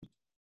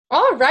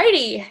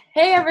Alrighty.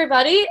 Hey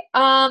everybody.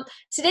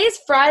 Today's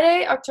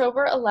Friday,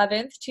 October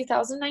 11th,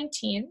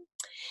 2019.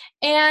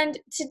 And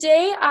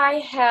today I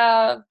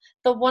have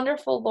the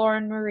wonderful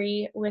Lauren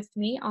Marie with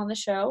me on the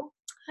show.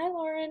 Hi,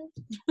 Lauren.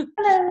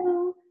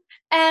 Hello.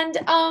 And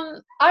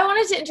I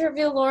wanted to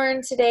interview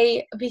Lauren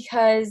today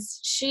because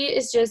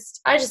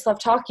I just love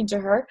talking to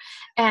her.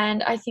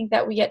 And I think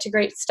that we get to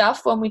great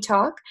stuff when we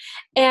talk.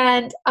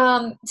 And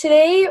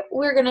today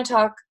we're going to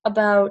talk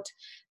about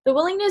the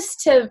willingness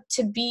to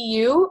be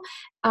you,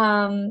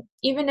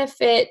 even if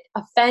it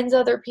offends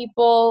other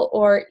people,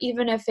 or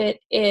even if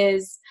it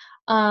is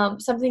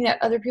something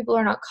that other people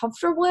are not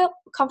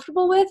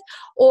comfortable with,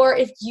 or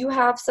if you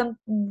have some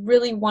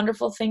really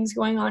wonderful things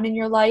going on in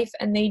your life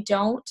and they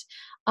don't.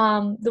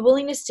 The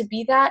willingness to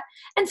be that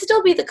and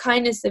still be the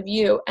kindness of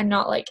you and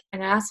not like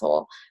an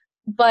asshole,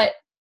 but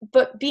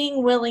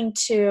being willing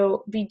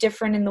to be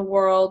different in the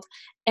world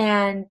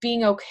and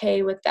being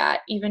okay with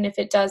that, even if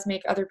it does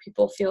make other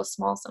people feel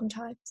small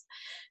sometimes.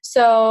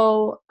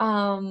 So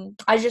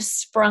I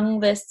just sprung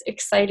this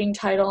exciting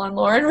title on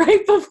Lauren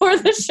right before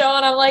the show,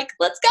 and I'm like,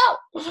 let's go.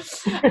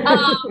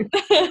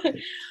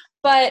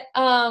 But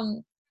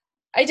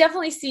I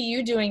definitely see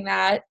you doing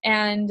that,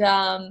 and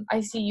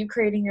I see you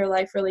creating your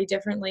life really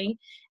differently,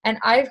 and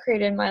I've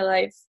created my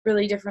life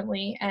really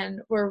differently,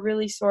 and we're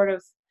really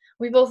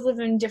we both live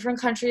in different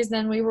countries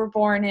than we were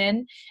born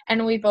in,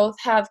 and we both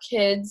have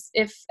kids.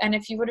 If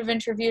you would have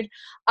interviewed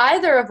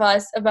either of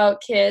us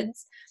about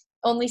kids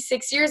only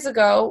 6 years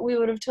ago, we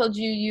would have told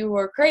you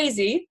were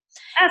crazy.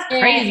 That's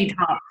And crazy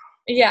talk.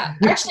 yeah,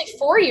 actually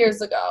 4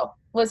 years ago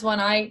was when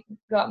I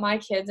got my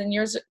kids, and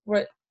yours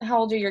were. How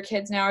old are your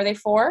kids now? Are they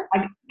 4?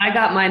 I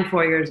got mine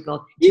 4 years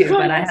ago You too,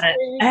 got but yours 4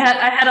 years ago.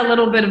 I had a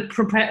little bit of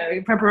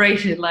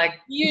preparation, like a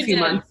You few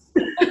did. months.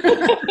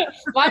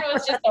 Mine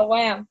was just a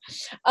wham.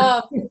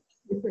 Um,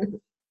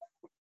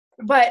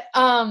 but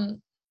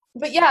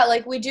yeah,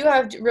 like we do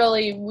have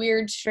really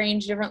weird,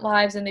 strange, different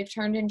lives, and they've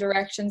turned in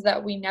directions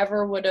that we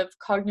never would have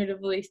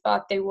cognitively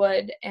thought they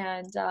would,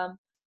 and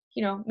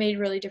made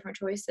really different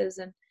choices.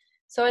 And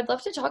so I'd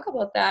love to talk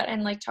about that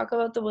and like talk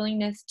about the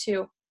willingness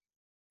to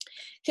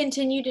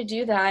continue to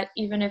do that,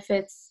 even if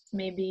it's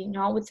maybe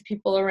not what the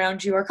people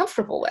around you are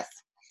comfortable with.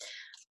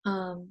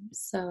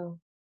 So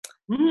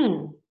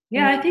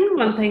Yeah, I think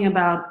one thing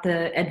about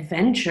the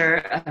adventure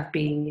of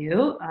being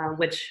you,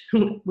 which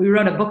we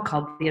wrote a book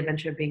called The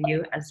Adventure of Being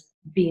You as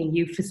Being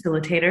You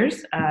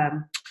Facilitators.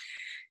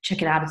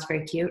 Check it out; it's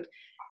very cute.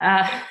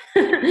 But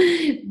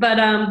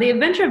the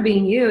adventure of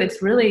being you,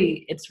 it's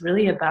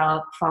really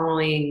about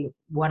following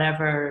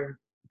whatever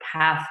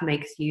path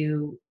makes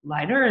you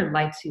lighter and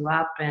lights you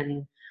up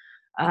and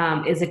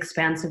is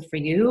expansive for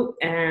you,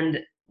 and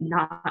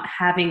not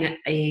having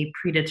a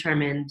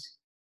predetermined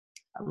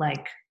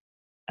like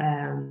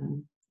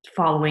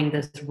following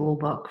this rule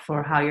book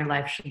for how your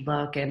life should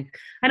look. And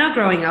I know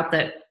growing up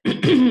that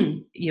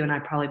you and I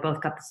probably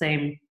both got the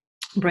same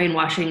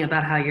brainwashing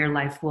about how your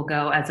life will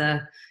go as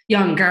a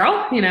young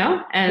girl,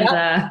 and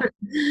Yep.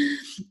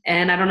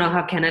 and I don't know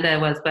how Canada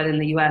was, but in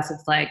the US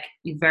it's like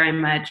you very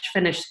much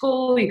finish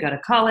school, you go to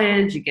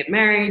college, you get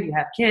married, you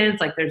have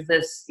kids, like there's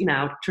this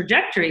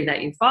trajectory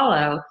that you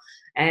follow.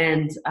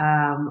 And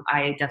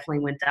I definitely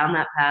went down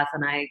that path,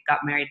 and I got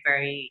married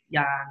very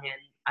young,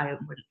 and I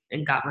went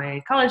and got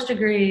my college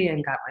degree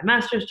and got my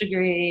master's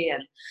degree,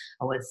 and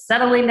I was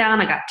settling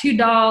down. I got 2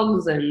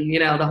 dogs and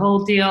the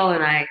whole deal.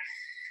 And I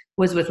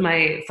was with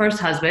my first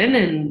husband,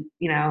 and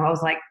I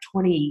was like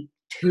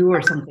 22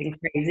 or something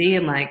crazy,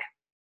 and like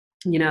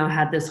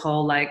had this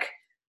whole like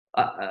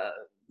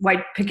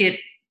white picket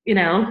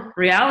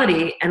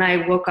reality. And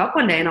I woke up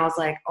one day and I was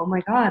like, oh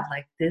my God,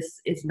 like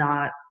this is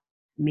not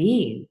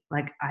me.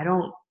 Like I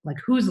don't, like,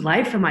 whose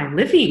life am I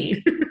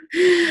living?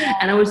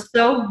 And I was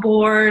so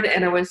bored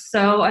and I was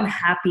so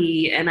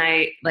unhappy, and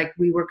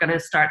we were gonna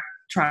start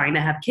trying to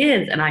have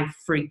kids, and I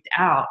freaked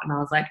out, and I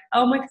was like,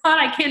 oh my God,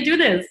 I can't do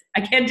this.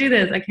 I can't do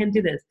this. I can't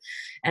do this.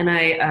 And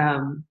I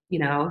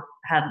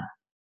had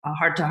a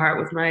heart to heart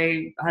with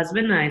my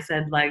husband, and I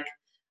said, like,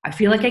 I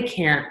feel like I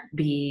can't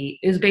be,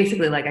 it was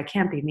basically like, I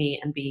can't be me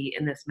and be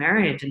in this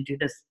marriage and do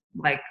this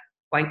like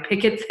white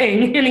picket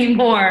thing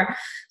anymore.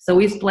 So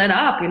we split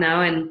up,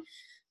 and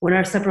went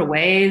our separate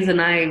ways,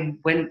 and I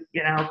went,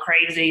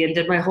 crazy and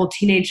did my whole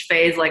teenage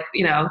phase, like,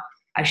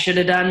 I should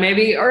have done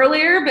maybe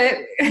earlier, but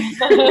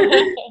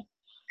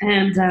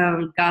and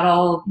got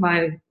all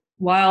my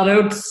wild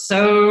oats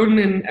sown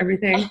and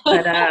everything.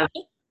 But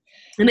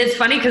and it's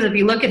funny because if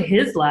you look at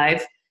his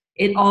life,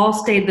 it all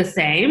stayed the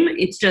same.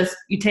 It's just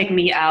you take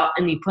me out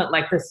and you put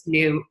like this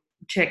new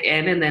chick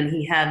in, and then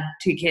he had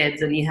 2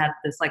 kids, and he had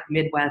this like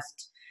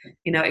Midwest,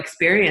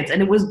 experience,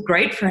 and it was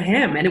great for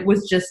him, and it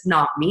was just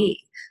not me.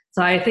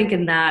 So I think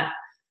in that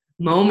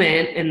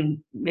moment,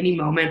 in many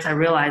moments, I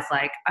realized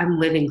like I'm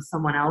living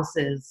someone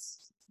else's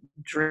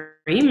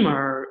dream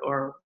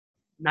or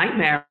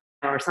nightmare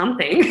or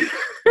something.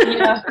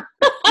 Yeah.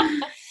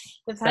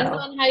 Depends So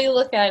on how you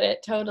look at it.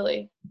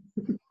 Totally.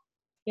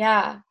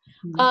 Yeah.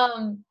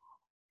 Um,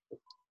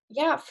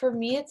 yeah, for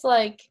me, it's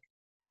like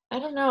I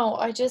don't know.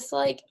 I just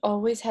like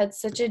always had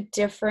such a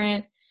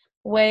different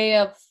way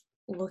of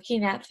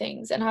looking at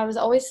things. And I was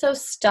always so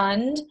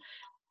stunned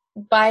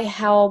by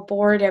how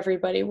bored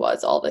everybody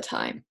was all the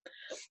time.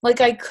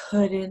 Like I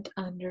couldn't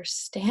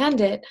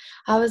understand it.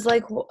 I was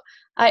like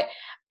I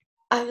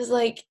I was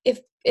like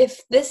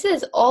if this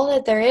is all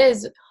that there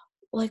is,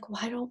 like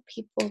why don't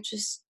people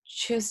just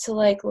choose to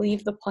like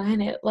leave the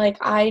planet? Like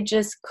I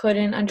just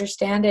couldn't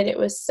understand it. It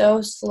was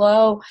so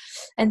slow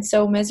and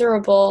so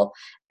miserable.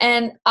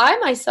 And I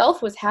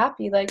myself was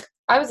happy. Like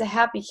I was a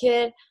happy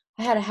kid.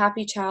 I had a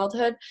happy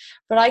childhood,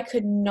 but I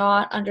could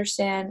not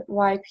understand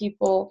why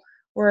people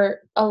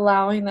were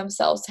allowing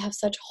themselves to have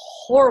such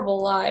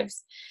horrible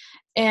lives.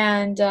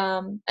 And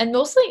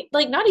mostly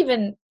like not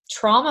even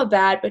trauma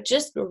bad, but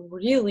just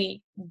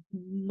really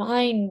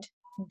mind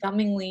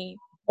numbingly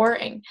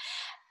boring.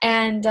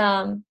 And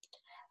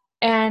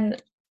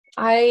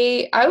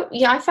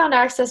I found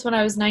Access when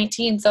I was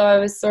 19, so I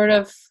was sort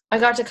of I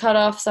got to cut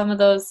off some of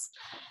those,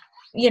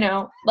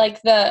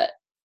 like the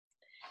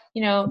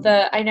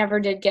I never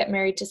did get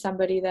married to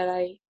somebody that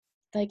I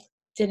like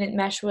didn't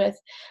mesh with,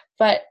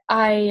 but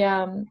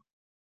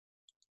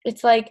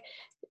it's like,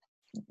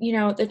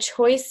 the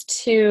choice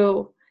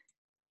to,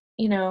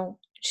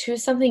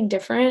 choose something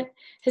different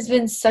has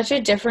been such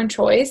a different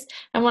choice.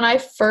 And when I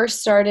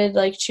first started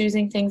like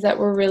choosing things that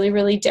were really,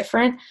 really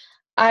different,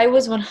 I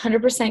was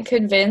 100%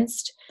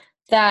 convinced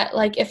that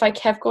like if I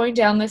kept going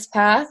down this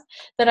path,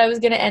 that I was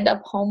going to end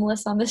up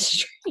homeless on the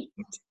street.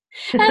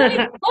 And I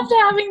loved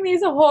having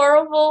these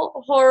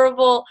horrible,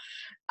 horrible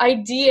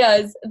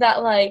ideas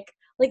that like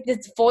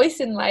this voice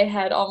in my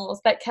head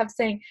almost that kept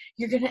saying,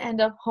 "You're gonna end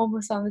up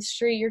homeless on the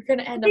street. You're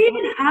gonna end Do up they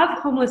homeless." even have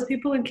homeless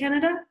people in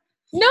Canada?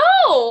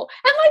 No,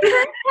 and my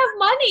parents have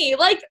money,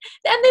 like,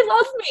 and they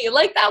love me.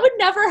 Like that would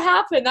never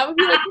happen. That would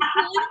be like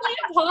completely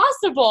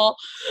impossible.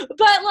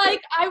 But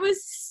like, I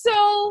was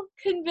so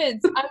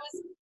convinced. I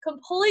was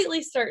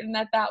completely certain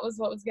that that was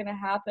what was gonna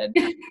happen.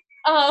 I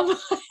don't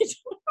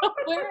know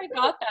where I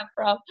got that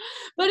from,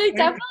 but it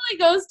definitely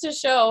goes to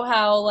show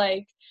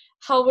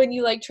how when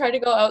you like try to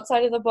go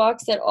outside of the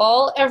box at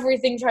all,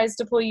 everything tries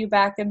to pull you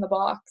back in the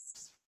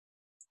box.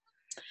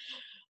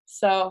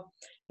 So,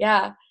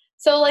 yeah.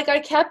 So like I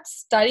kept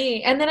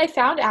studying and then I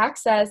found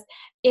Access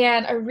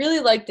and I really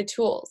liked the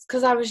tools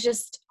because I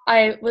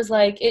was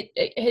like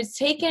it has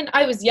taken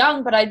I was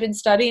young but I'd been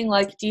studying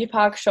like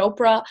Deepak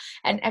Chopra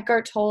and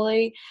Eckhart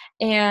Tolle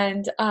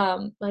and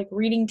like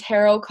reading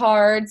tarot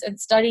cards and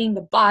studying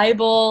the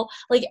Bible,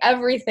 like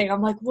everything.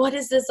 I'm like, what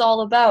is this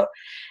all about?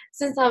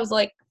 Since I was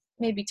like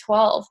maybe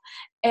 12.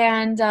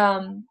 And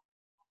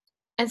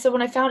so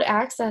when I found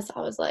Access,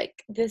 I was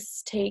like,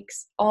 this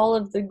takes all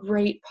of the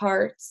great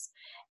parts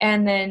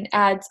and then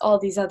adds all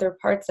these other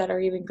parts that are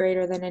even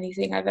greater than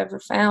anything I've ever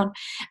found.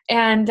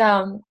 And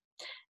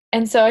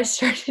and so I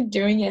started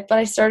doing it, but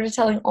I started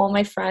telling all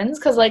my friends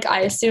because like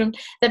I assumed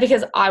that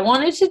because I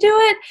wanted to do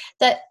it,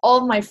 that all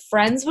of my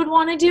friends would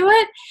want to do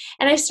it.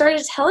 And I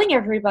started telling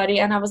everybody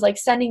and I was like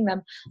sending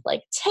them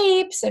like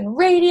tapes and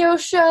radio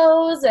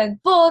shows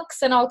and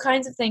books and all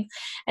kinds of things.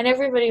 And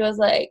everybody was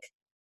like,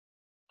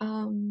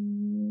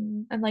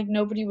 and like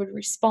nobody would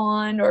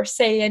respond or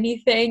say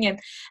anything.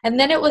 And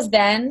then it was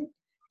then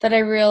that I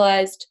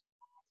realized,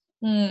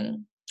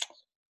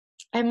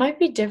 I might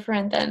be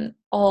different than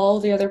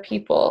all the other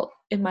people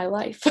in my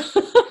life.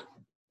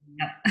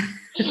 Yeah.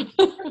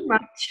 Pretty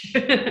much.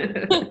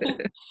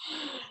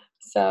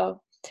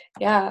 So,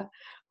 yeah.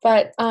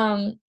 But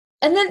and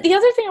then the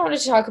other thing I wanted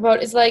to talk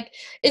about is like,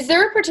 is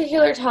there a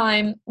particular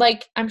time,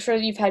 like I'm sure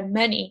you've had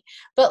many,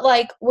 but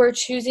like where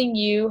choosing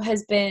you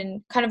has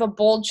been kind of a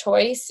bold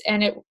choice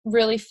and it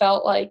really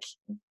felt like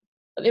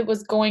it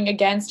was going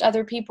against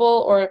other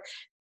people or,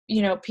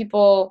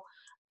 people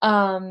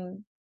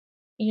um,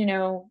 you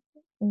know,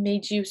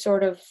 made you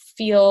sort of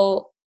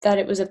feel that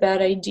it was a bad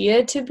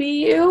idea to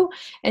be you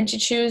and to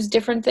choose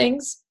different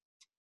things?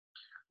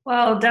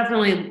 Well,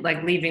 definitely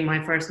like leaving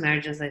my first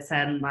marriage, as I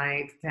said,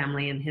 my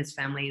family and his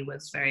family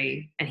was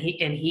very, and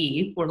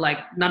he were like,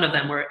 none of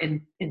them were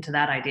into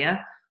that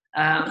idea.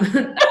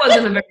 That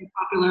wasn't a very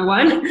popular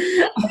one.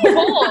 Pretty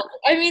bold.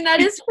 I mean, that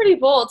is pretty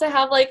bold to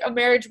have like a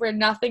marriage where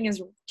nothing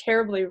is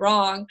terribly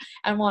wrong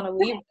and want to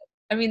leave it.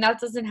 I mean, that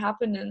doesn't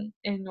happen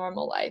in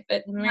normal life.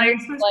 It marriage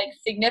is like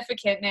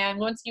significant, man.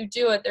 Once you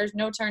do it, there's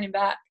no turning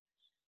back.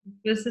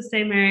 Just to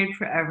stay married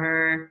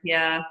forever.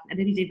 Yeah, I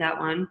didn't do that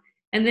one.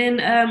 And then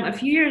a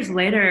few years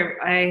later,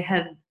 I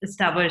had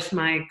established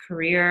my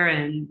career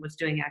and was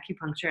doing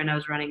acupuncture, and I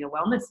was running a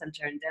wellness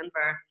center in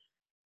Denver.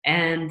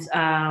 And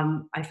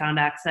I found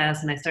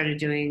Access, and I started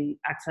doing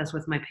Access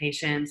with my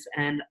patients,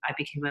 and I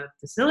became a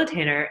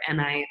facilitator. And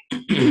I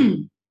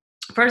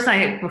first,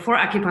 before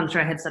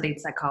acupuncture, I had studied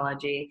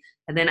psychology,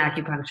 and then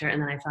acupuncture,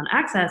 and then I found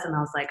Access, and I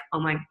was like, oh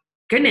my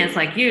goodness,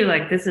 like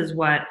this is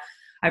what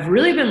I've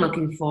really been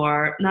looking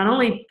for, not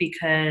only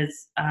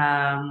because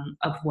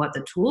of what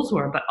the tools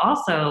were, but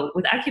also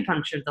with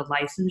acupuncture, the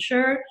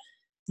licensure,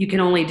 you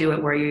can only do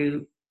it where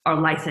you are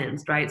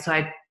licensed, right? So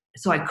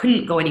I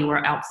couldn't go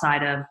anywhere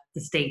outside of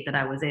the state that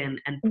I was in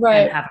and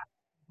Right. have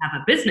have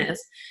a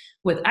business.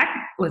 With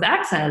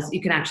Access,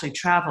 you can actually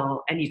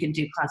travel and you can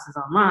do classes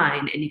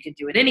online and you can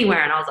do it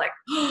anywhere. And I was like,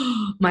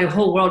 my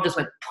whole world just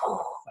went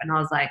poof. And I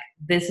was like,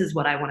 this is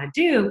what I want to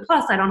do.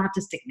 Plus, I don't have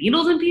to stick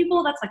needles in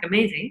people. That's like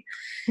amazing.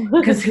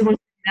 Because who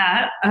wants to do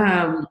that?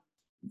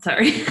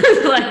 Sorry.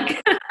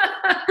 Like,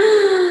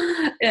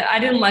 I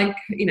didn't like,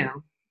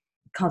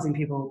 causing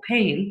people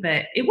pain,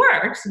 but it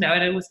works, and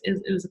it was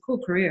a cool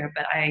career.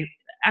 But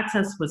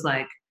Access was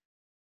like,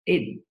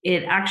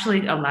 it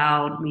actually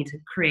allowed me to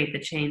create the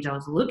change I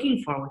was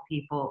looking for with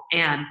people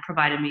and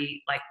provided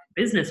me like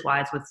business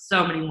wise with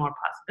so many more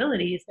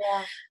possibilities.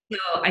 Yeah.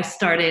 So I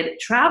started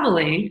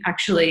traveling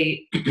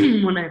actually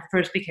when I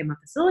first became a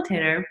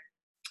facilitator,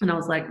 and I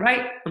was like,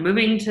 right, I'm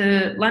moving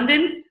to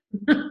London.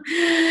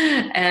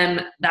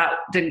 And that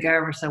didn't go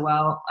over so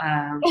well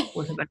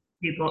with a bunch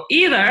of people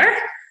either.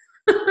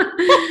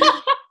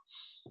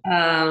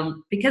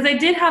 Because I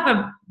did have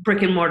a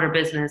brick and mortar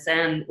business,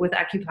 and with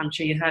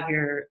acupuncture, you have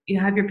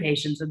your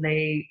patients, and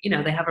they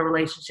have a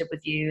relationship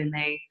with you, and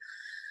they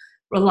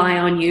rely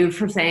on you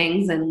for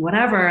things and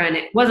whatever. And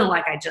it wasn't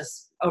like I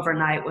just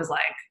overnight was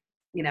like,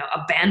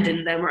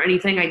 abandoned them or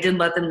anything. I did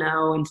let them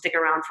know and stick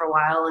around for a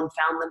while and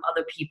found them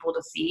other people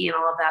to see and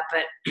all of that.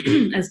 But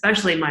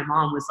especially my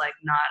mom was like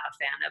not a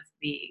fan of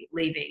me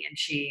leaving. And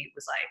she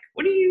was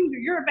like,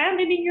 you're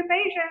abandoning your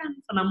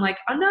patients. And I'm like,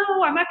 oh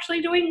no, I'm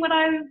actually doing what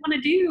I want to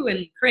do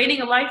and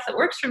creating a life that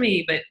works for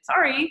me. But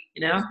sorry,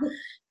 that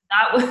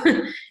was,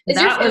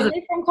 Is your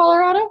family from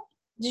Colorado?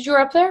 Did you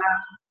grow up there?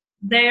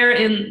 They're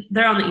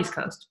on the East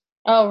Coast.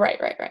 Oh, right.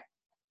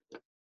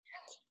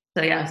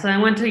 So yeah, so I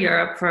went to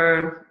Europe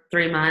for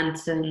 3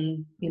 months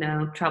and,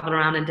 traveled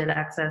around and did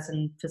Access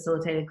and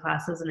facilitated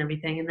classes and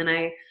everything. And then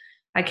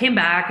I came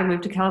back and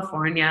moved to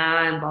California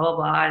and blah, blah,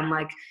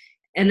 blah.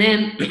 And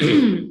then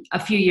a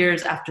few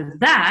years after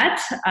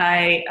that,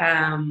 I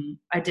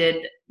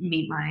did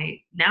meet my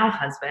now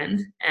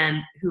husband,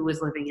 and who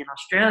was living in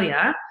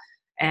Australia,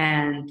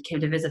 and came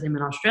to visit him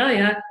in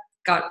Australia,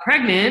 got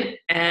pregnant,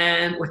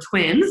 and we're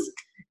twins.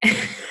 And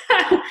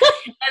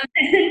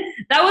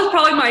that was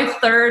probably my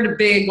third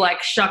big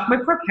shock. My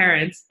poor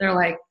parents, they're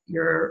like,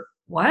 you're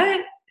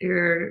what?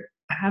 You're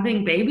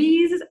having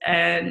babies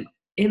and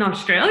in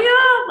Australia?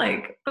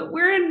 But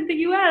we're in the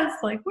US.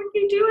 What are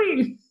you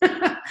doing?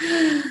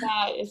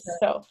 That is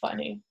so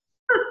funny.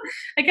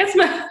 I guess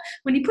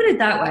when you put it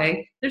that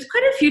way, there's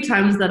quite a few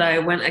times that I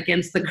went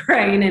against the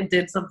grain and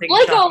did something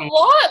shocking. A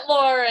lot,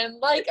 Lauren.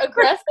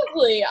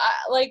 Aggressively.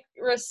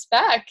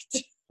 Respect.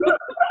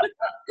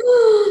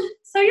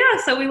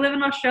 So we live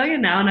in Australia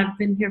now, and I've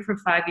been here for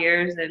 5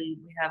 years, and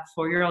we have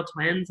 4-year-old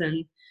twins,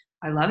 and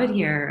I love it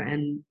here.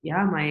 And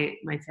yeah, my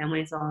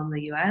family's all in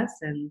the US,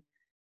 and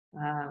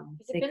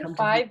has it been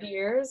 5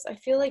 years? I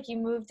feel like you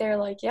moved there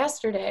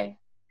yesterday.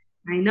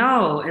 I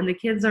know, and the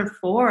kids are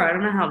 4. I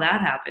don't know how that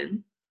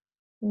happened.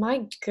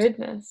 My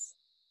goodness.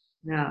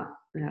 Yeah.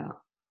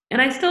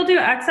 And I still do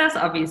Access,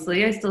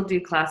 obviously. I still do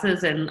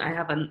classes, and I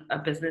have a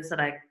business that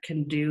I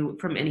can do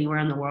from anywhere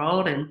in the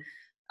world. And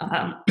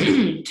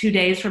 2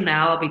 days from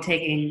now, I'll be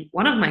taking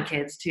one of my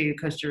kids to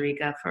Costa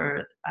Rica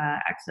for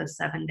Access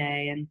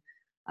 7-day, and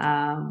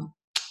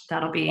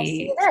that'll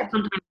be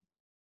sometime.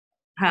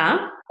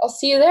 Huh? I'll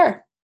see you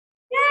there.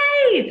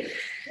 Yay!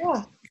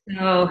 Yeah.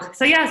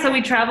 So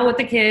we travel with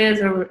the kids,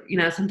 or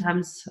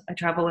sometimes I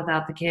travel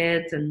without the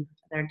kids, and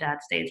their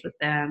dad stays with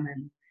them,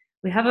 and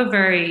we have a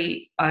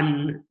very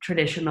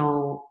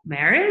untraditional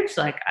marriage.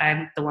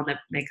 I'm the one that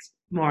makes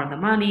more of the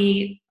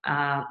money,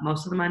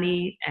 most of the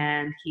money,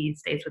 and he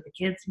stays with the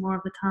kids more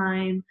of the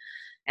time,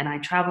 and I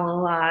travel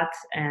a lot,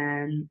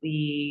 and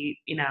we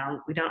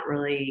don't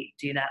really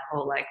do that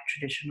whole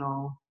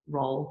traditional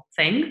role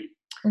thing.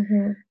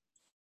 Mm-hmm.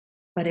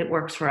 But it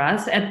works for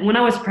us. And when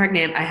I was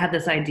pregnant, I had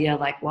this idea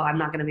well, I'm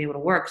not going to be able to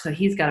work, so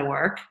he's got to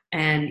work,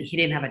 and he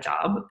didn't have a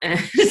job. And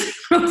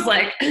I was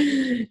like,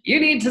 you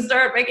need to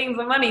start making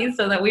some money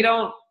so that we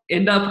don't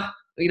end up,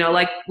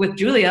 with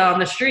Julia on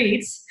the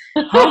streets,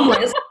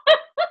 homeless,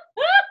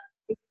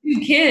 with 2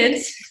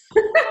 kids.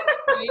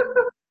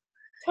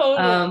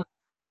 Totally.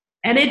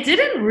 And it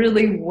didn't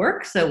really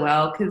work so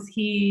well because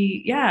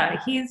he's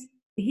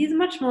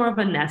much more of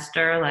a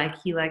nester.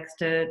 He likes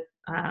to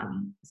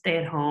stay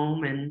at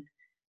home and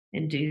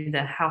do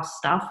the house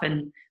stuff.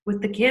 And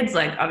with the kids,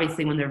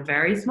 obviously when they're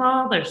very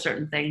small, there's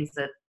certain things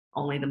that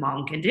only the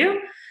mom can do.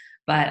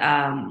 But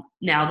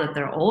now that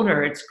they're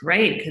older, it's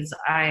great because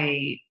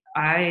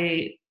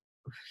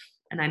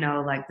and I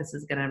know this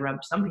is going to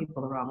rub some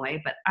people the wrong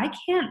way, but I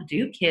can't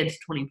do kids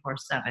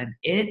 24/7.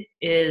 It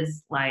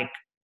is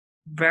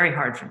very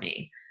hard for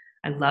me.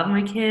 I love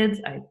my kids.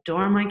 I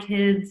adore my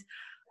kids.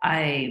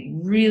 I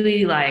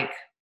really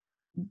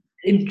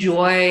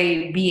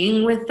enjoy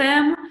being with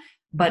them,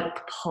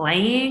 but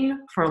playing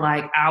for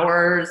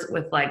hours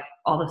with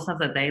all the stuff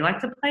that they like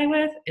to play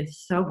with,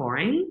 it's so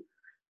boring.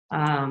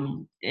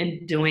 And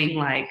doing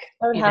I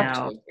would have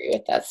to agree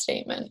with that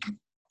statement.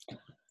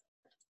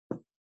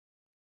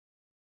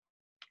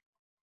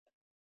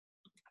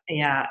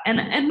 Yeah,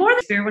 and more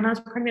the fear when I was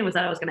pregnant was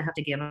that I was going to have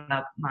to give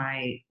up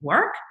my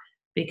work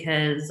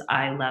because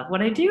I love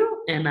what I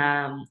do, and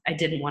I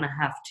didn't want to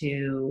have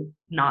to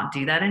not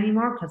do that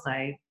anymore because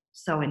I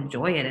so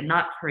enjoy it. And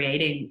not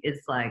creating is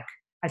like,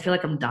 I feel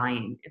like I'm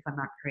dying if I'm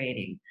not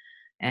creating.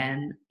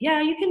 And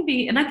yeah, you can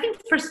be, and I think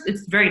first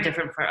it's very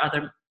different for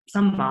other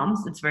some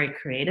moms. It's very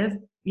creative,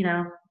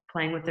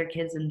 playing with their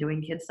kids and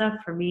doing kid stuff.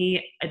 For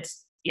me,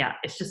 it's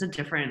just a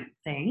different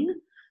thing.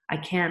 I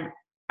can't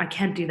I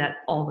can't do that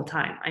all the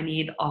time. I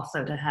need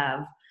also to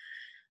have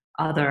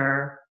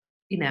other,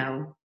 you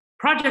know,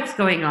 projects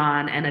going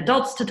on and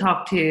adults to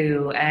talk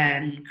to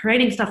and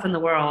creating stuff in the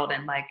world,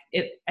 and like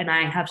it, and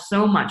I have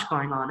so much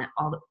going on at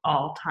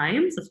all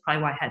times. That's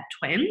probably why I had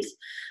twins.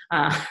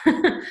 Uh,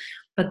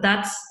 but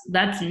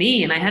that's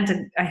me, and I had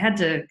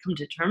to come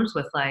to terms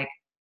with, like,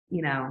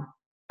 you know,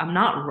 I'm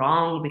not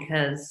wrong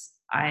because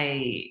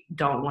I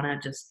don't want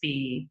to just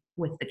be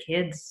with the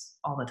kids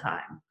all the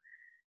time.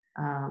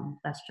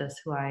 That's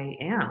just who I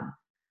am.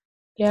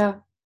 Yeah,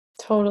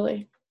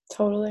 totally.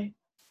 Totally.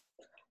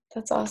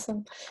 That's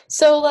awesome.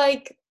 So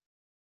like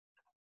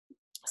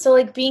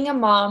being a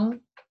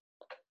mom,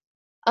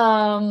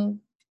 um,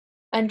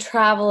 and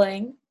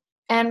traveling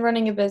and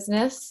running a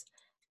business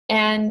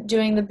and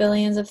doing the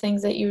billions of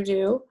things that you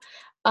do,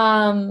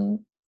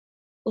 um,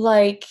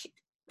 like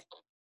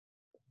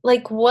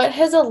what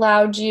has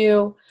allowed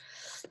you,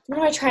 what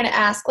am I trying to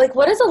ask? Like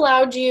what has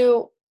allowed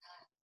you,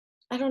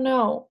 I don't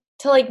know,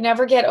 to like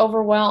never get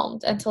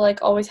overwhelmed and to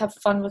like always have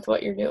fun with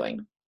what you're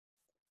doing?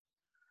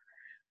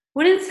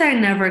 Wouldn't say I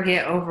never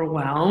get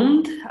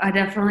overwhelmed. I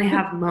definitely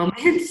have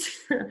moments.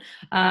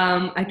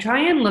 I try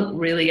and look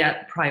really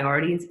at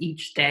priorities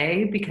each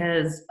day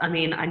because, I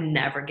mean, I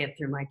never get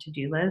through my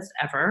to-do list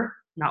ever.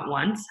 Not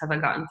once have I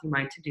gotten through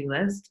my to-do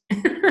list.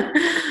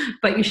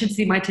 But you should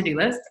see my to-do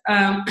list.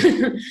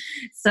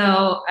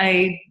 So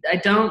I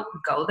don't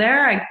go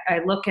there.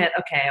 I look at,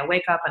 okay, I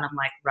wake up and I'm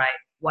like, right,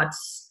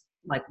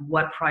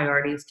 what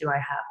priorities do I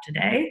have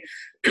today?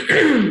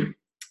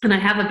 And I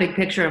have a big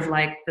picture of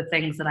like the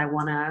things that I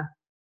want to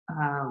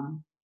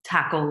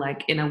tackle,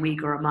 like in a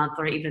week or a month,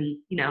 or even,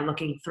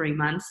 looking 3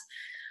 months,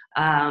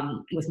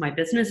 with my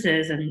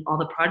businesses and all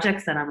the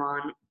projects that I'm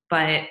on.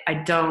 But I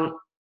don't,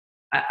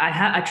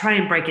 I try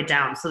and break it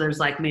down. So there's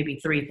like maybe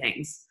three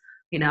things,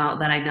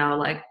 that I know,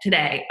 like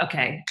today,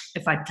 okay,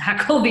 if I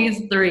tackle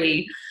these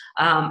three,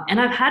 and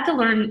I've had to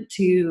learn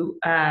to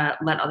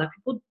let other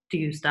people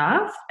do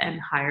stuff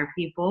and hire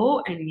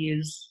people and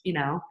use,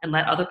 and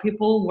let other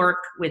people work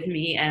with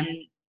me and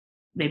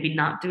maybe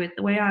not do it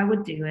the way I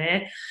would do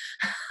it.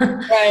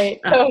 Right,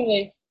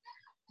 totally.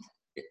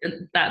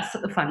 That's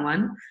a fun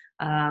one.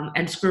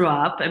 And screw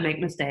up and make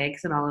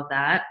mistakes and all of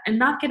that, and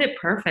not get it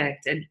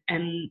perfect,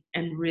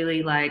 and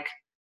really like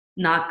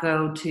not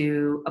go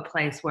to a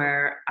place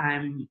where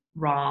I'm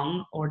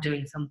wrong or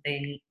doing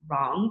something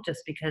wrong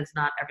just because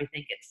not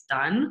everything gets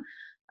done.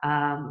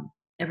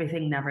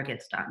 Everything never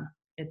gets done.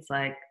 It's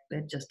like,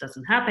 it just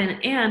doesn't happen.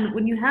 And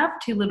when you have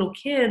two little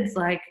kids,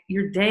 like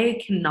your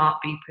day cannot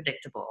be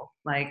predictable.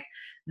 Like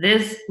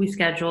this, we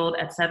scheduled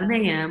at 7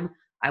 a.m.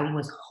 I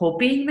was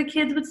hoping the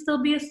kids would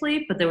still be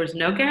asleep, but there was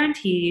no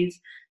guarantees.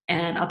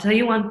 And I'll tell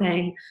you one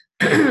thing,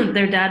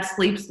 their dad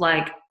sleeps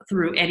like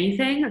through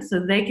anything,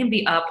 so they can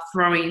be up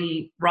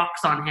throwing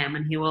rocks on him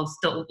and he will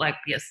still like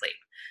be asleep.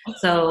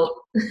 So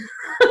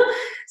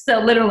so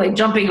literally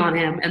jumping on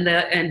him,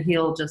 and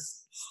he'll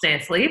just stay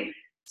asleep.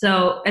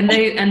 So and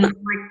like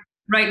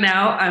right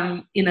now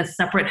I'm in a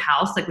separate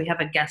house, like we have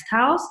a guest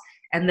house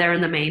and they're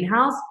in the main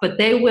house, but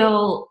they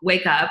will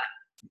wake up,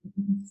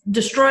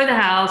 destroy the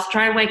house,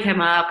 try and wake him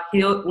up.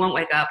 He won't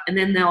wake up, and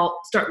then they'll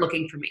start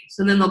looking for me.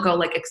 So then they'll go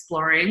like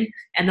exploring,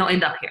 and they'll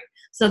end up here.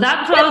 So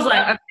that's what I was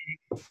like,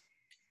 okay.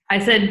 I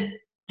said,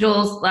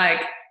 Jules,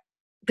 like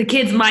the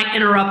kids might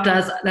interrupt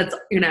us. That's,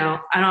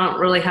 I don't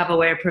really have a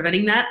way of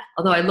preventing that.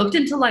 Although I looked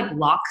into like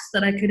locks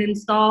that I could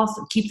install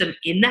to keep them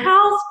in the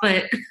house,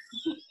 but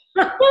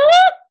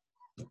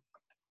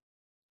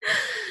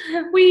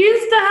we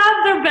used to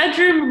have their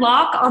bedroom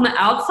lock on the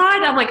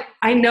outside. I'm like,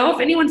 I know if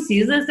anyone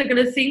sees this, they're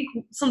going to think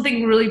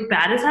something really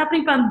bad is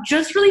happening, but I'm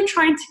just really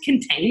trying to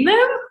contain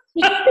them.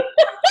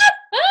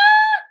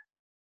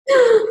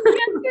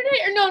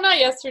 Yesterday, or no, not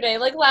yesterday,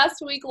 like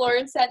last week,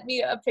 Lauren sent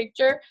me a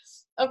picture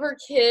of her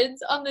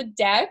kids on the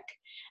deck,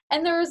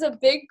 and there was a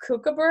big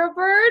kookaburra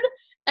bird,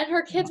 and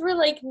her kids were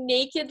like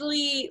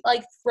nakedly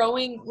like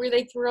throwing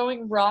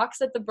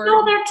rocks at the bird.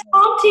 No, they're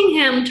taunting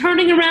him,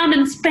 turning around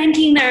and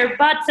spanking their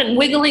butts and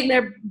wiggling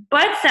their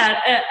butts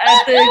at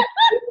the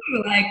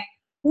like,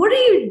 what are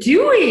you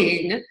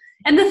doing?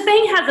 And the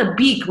thing has a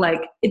beak,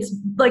 like it's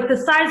like the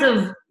size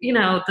of,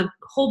 the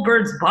whole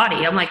bird's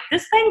body. I'm like,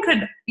 this thing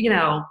could,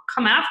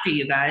 come after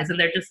you guys. And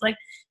they're just like,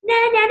 nah,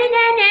 nah, nah,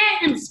 nah, nah,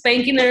 and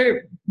spanking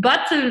their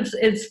butts in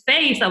its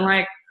face. I'm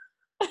like,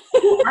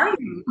 who are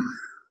you?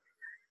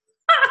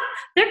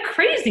 They're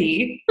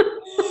crazy.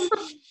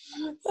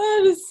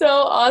 That is so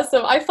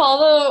awesome. I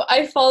follow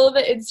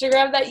the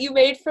Instagram that you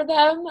made for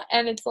them,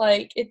 and it's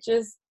like, it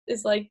just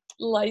is like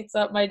lights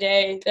up my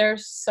day. They're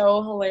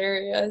so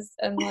hilarious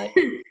and like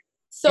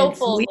so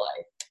full of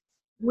life.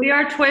 We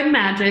are Twin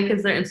Magic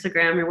is their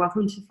Instagram. You're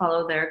welcome to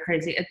follow their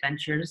crazy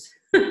adventures.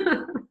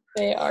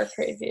 They are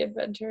crazy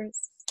adventures.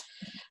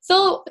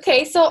 So,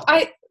 okay, so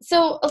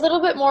a little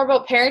bit more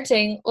about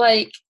parenting.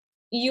 Like,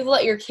 you've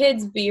let your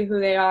kids be who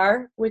they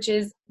are, which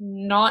is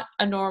not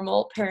a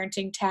normal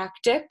parenting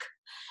tactic.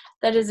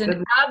 That is an Good,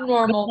 good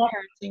abnormal luck.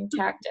 parenting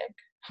tactic.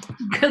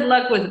 Good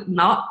luck with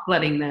not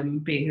letting them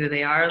be who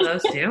they are,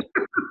 those two.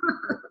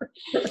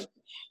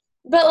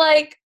 But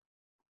like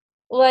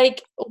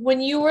when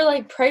you were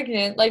like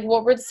pregnant, like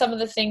what were some of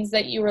the things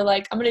that you were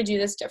like, I'm going to do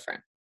this different.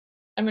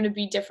 I'm going to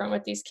be different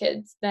with these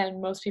kids than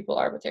most people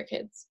are with their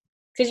kids.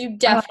 Because you Uh,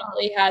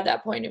 definitely had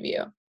that point of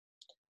view.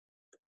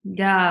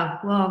 yeah,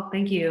 well,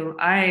 thank you.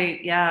 I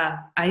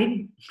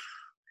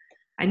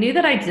knew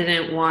that I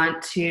didn't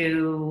want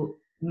to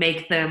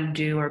make them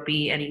do or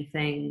be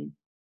anything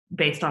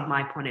based on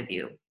my point of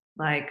view.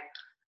 Like,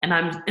 and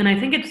I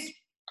think it's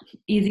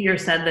easier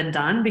said than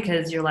done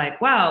because you're like,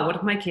 wow, what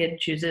if my kid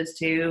chooses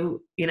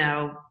to,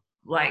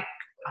 like,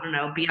 I don't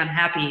know, be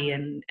unhappy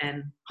and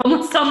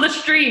homeless on the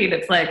street?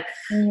 It's like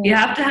you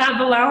have to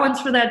have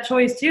allowance for that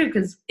choice too,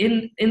 because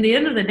in the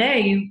end of the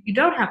day, you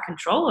don't have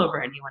control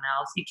over anyone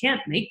else. You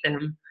can't make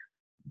them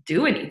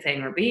do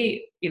anything or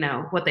be,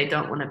 what they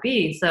don't want to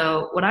be.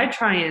 So what I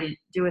try and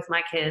do with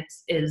my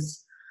kids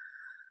is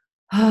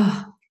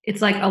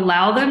it's like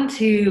allow them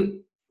to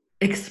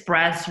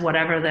express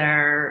whatever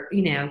they're,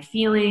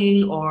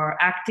 feeling or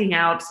acting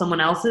out someone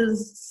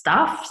else's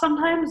stuff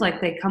sometimes. Like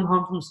they come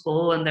home from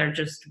school and they're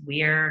just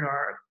weird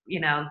or,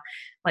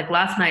 like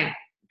last night,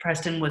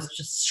 Preston was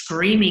just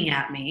screaming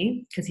at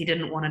me because he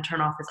didn't want to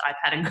turn off his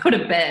iPad and go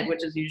to bed,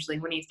 which is usually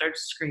when he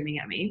starts screaming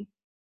at me.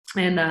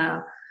 And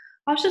I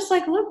was just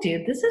like, look,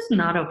 dude, this is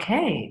not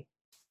okay.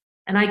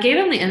 And I gave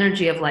him the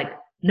energy of like,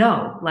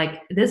 no,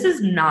 like this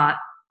is not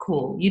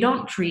cool. You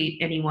don't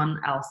treat anyone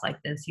else like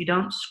this. You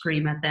don't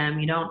scream at them.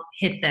 You don't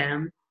hit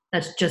them.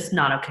 That's just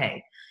not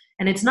okay.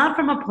 And it's not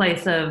from a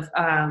place of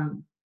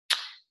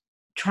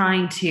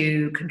trying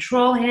to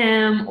control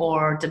him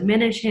or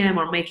diminish him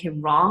or make him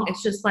wrong.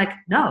 It's just like,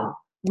 no,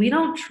 we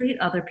don't treat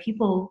other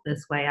people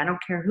this way. I don't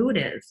care who it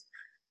is.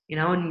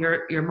 And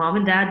your mom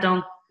and dad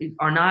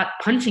are not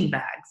punching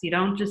bags. You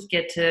don't just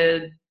get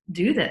to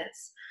do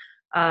this.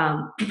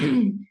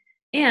 And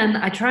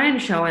I try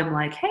and show him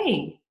like,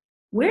 hey,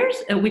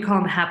 we call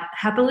him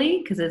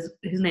Happily because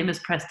his name is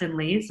Preston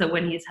Lee. So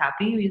when he's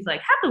happy, he's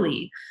like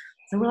Happily.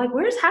 So we're like,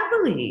 where's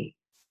Happily?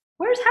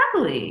 Where's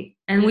Happily?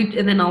 And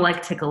then I'll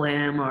like tickle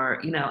him or,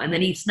 and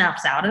then he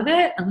snaps out of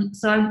it. And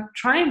so I'm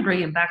trying to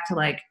bring him back to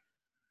like,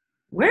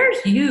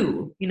 where's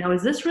you?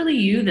 Is this really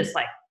you? This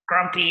like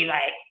grumpy,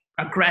 like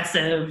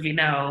aggressive,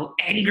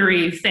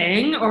 angry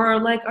thing?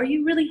 Or like, are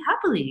you really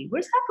Happily?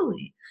 Where's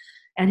Happily?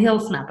 And he'll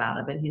snap out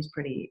of it. He's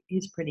pretty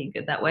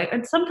good that way.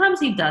 And sometimes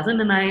he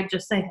doesn't. And I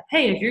just say,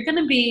 hey, if you're going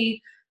to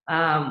be,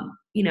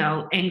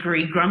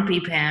 angry,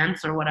 grumpy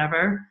pants or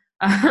whatever,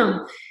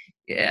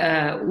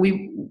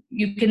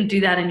 you can do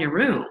that in your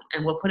room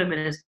and we'll put him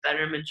in his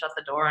bedroom and shut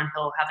the door and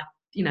he'll have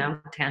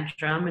a,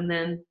 tantrum and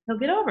then he'll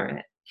get over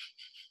it.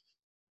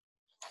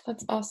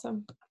 That's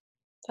awesome.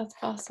 That's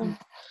awesome.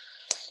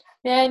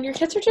 Yeah, and your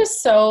kids are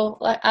just so,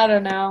 like, I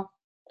don't know.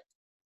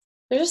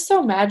 They're just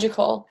so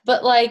magical.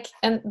 But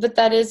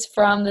that is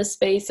from the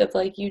space of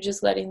like you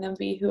just letting them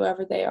be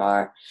whoever they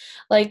are.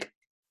 Like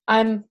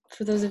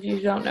for those of you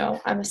who don't know,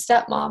 I'm a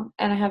stepmom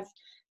and I have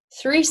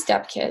 3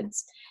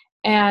 stepkids.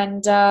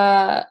 And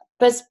but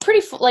it's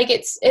pretty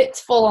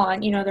it's full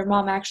on, their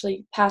mom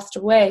actually passed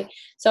away.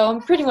 So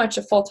I'm pretty much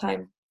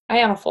I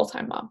am a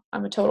full-time mom.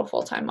 I'm a total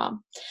full-time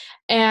mom.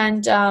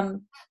 And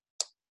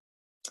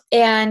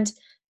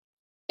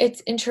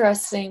it's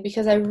interesting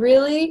because I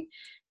really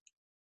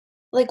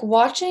like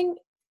watching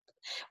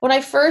when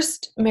I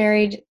first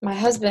married my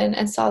husband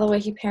and saw the way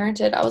he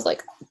parented. I was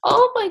like,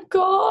 oh my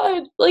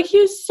God, like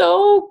he's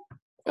so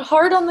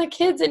hard on the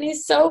kids and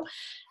he's so,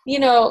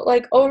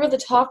 like over the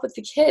top with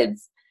the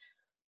kids.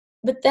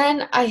 But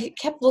then I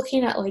kept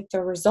looking at like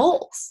the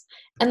results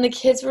and the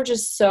kids were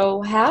just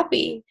so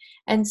happy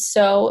and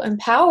so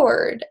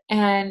empowered.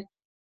 And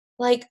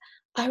like,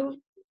 I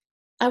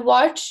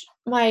watch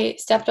my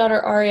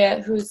stepdaughter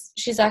Aria,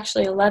 she's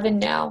actually 11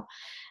 now,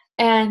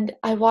 and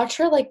I watch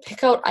her like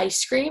pick out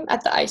ice cream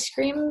at the ice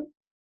cream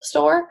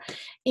store,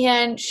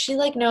 and she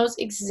like knows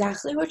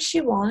exactly what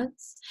she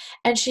wants,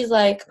 and she's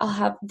like, I'll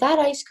have that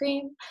ice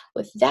cream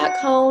with that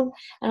cone,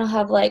 and I'll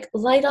have like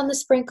light on the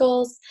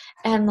sprinkles,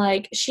 and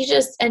like she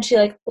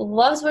like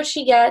loves what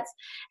she gets,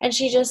 and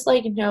she just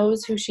like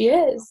knows who she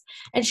is,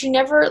 and she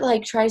never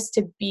like tries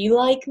to be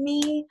like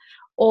me,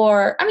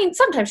 or I mean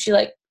sometimes she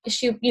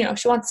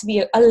wants to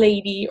be a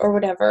lady or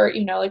whatever,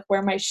 like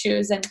wear my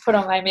shoes and put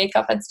on my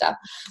makeup and stuff.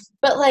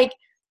 But like,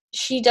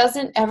 she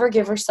doesn't ever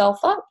give herself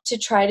up to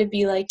try to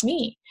be like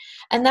me.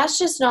 And that's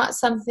just not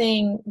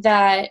something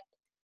that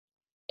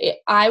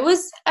I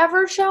was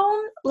ever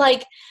shown.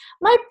 Like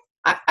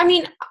I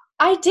mean,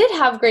 I did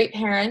have great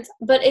parents,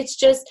 but it's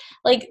just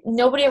like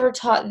nobody ever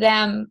taught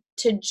them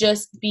to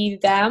just be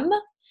them.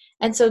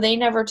 And so they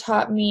never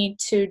taught me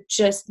to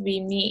just be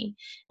me.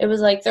 It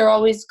was like there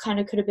always kind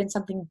of could have been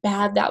something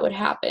bad that would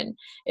happen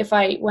if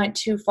I went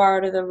too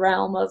far to the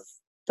realm of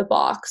the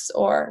box,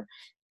 or,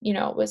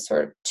 was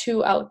sort of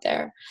too out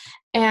there.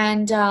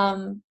 And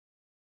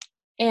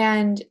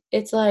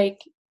it's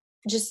like,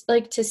 just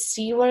like to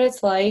see what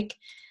it's like.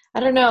 I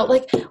don't know,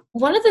 like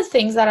one of the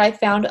things that I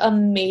found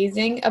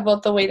amazing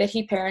about the way that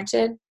he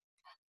parented,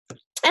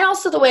 and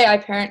also the way I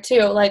parent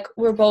too, like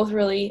we're both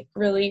really,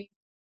 really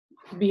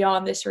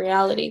beyond this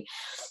reality.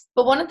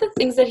 But one of the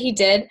things that he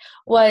did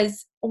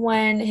was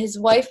when his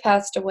wife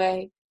passed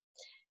away,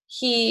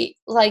 the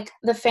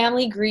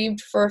family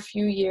grieved for a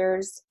few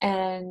years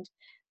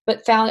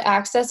but found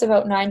access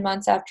about 9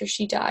 months after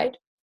she died.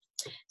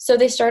 So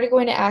they started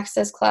going to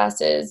access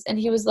classes, and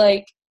he was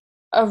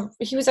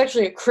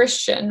actually a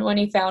Christian when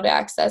he found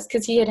access,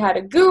 because he had had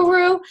a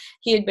guru,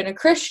 he had been a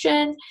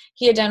Christian,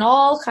 he had done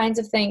all kinds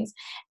of things.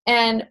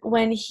 And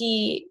when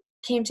he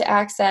came to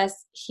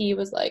access,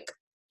 he's like,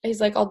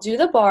 I'll do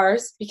the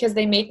bars because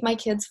they make my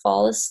kids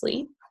fall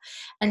asleep,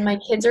 and my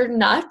kids are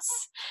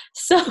nuts.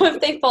 So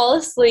if they fall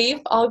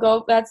asleep, I'll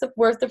go, that's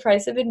worth the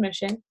price of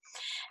admission.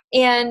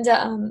 And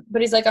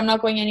but he's like, I'm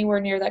not going anywhere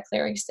near that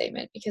clearing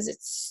statement because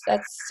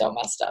that's so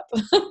messed up.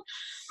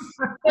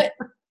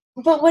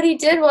 But what he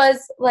did was,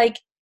 like,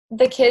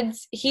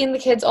 he and the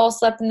kids all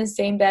slept in the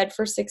same bed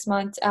for 6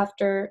 months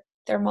after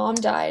their mom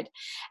died.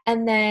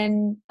 And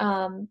then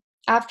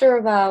after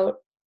about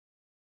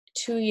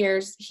 2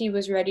 years, he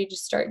was ready to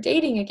start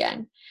dating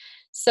again.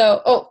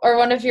 So, are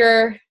one of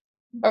the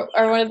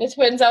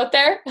twins out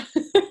there?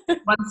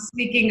 One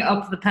sneaking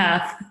up the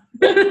path.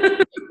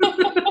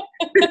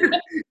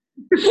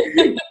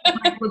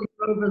 Looking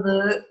over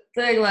the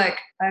thing like,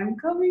 I'm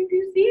coming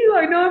to see you.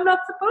 I know I'm not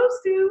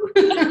supposed to.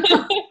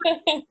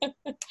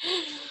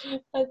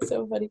 That's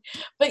so funny.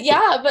 But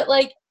yeah,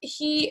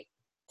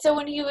 so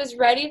when he was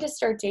ready to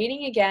start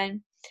dating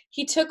again,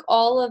 he took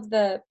all of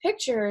the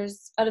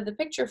pictures out of the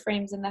picture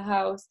frames in the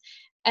house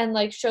and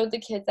like showed the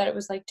kids that it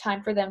was like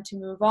time for them to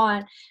move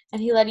on.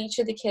 And he let each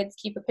of the kids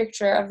keep a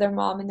picture of their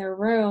mom in their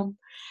room.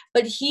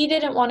 But he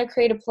didn't want to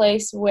create a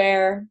place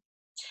where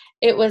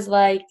it was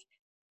like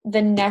the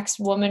next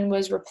woman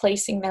was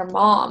replacing their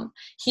mom.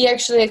 He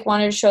actually like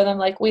wanted to show them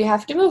like, we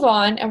have to move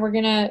on and we're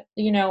gonna,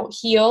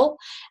 heal,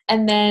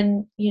 and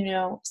then,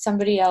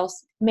 somebody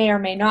else may or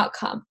may not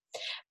come.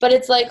 But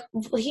it's like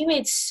he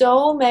made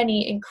so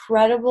many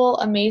incredible,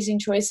 amazing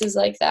choices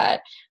like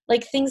that.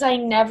 Like things I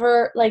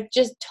never, like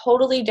just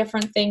totally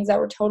different things that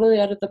were totally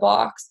out of the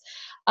box.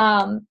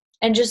 And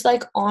just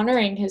like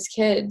honoring his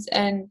kids.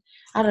 And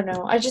I don't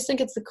know, I just think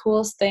it's the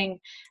coolest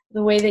thing,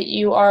 the way that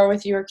you are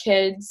with your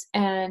kids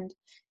and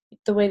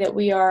the way that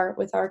we are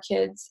with our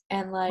kids.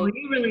 And like, well,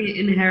 you really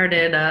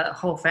inherited a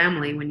whole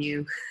family when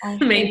you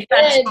made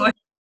that choice.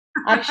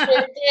 I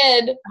sure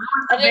did.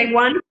 Big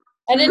one.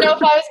 I didn't know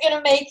if I was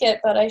gonna make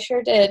it, but I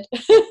sure did.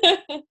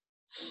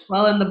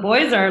 Well, and the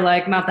boys are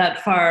like not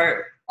that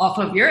far off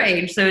of your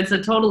age, so it's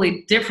a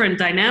totally different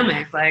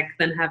dynamic, like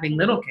than having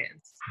little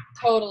kids.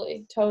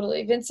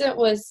 Totally. Vincent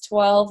was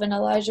 12 and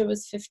Elijah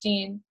was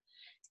 15,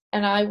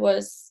 and I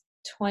was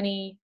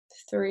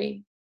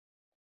 23.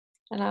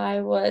 And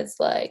I was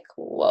like,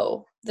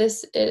 whoa,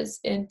 this is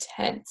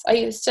intense. I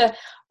used to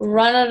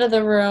run out of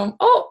the room.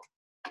 Oh,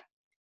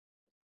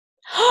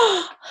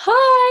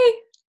 hi.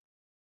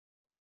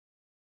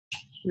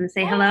 You want to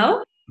say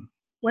hello?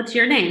 What's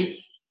your name?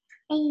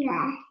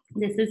 Ayla.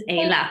 This is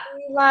Ayla.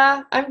 Hey,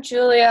 Ayla. I'm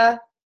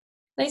Julia.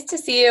 Nice to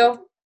see you. I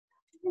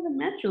haven't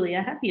met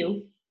Julia, have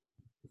you?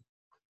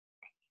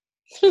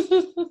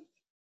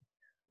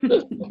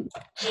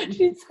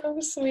 She's so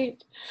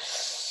sweet.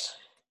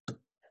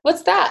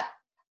 What's that?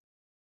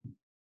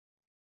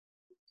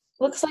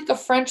 Looks like a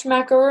French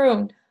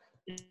macaroon.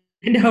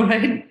 I know,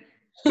 right?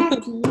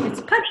 It's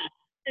putty.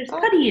 There's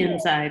putty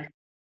inside.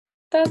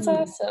 That's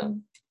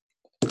awesome.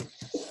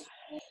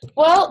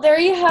 Well, there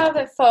you have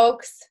it,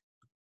 folks.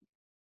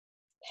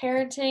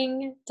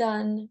 Parenting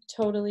done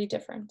totally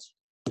different.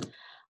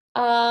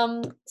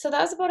 So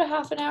that was about a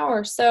half an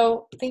hour.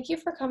 So thank you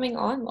for coming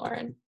on,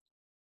 Lauren.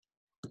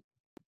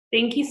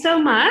 Thank you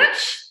so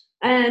much.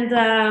 And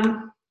I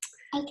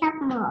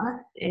got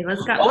more.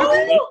 Ayla's got more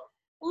putty.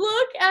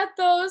 Look at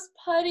those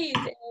putties,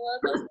 Ayla.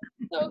 Those are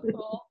so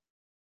cool.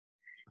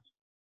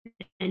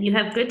 And you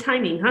have good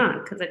timing, huh?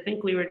 Because I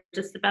think we were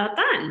just about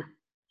done.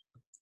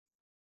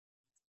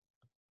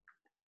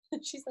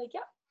 She's like,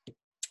 yeah.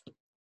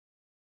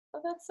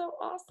 Oh, that's so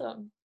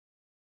awesome.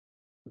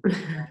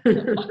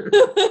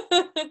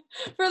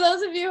 For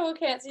those of you who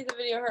can't see the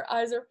video, her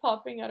eyes are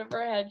popping out of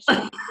her head.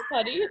 She's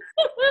putty.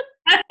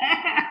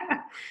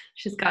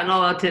 She's gotten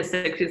all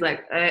autistic. She's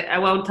like, I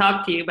won't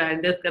talk to you, but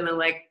I'm just gonna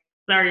like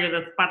throw you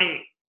this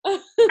putty.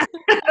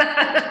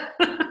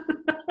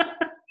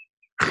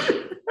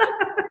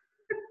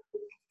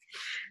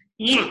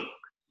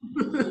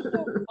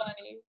 So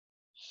funny.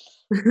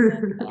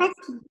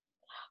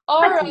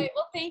 All right.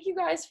 Well, thank you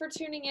guys for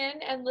tuning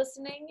in and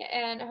listening,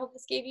 and I hope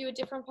this gave you a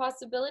different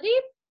possibility,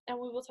 and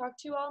we will talk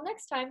to you all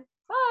next time.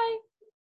 Bye.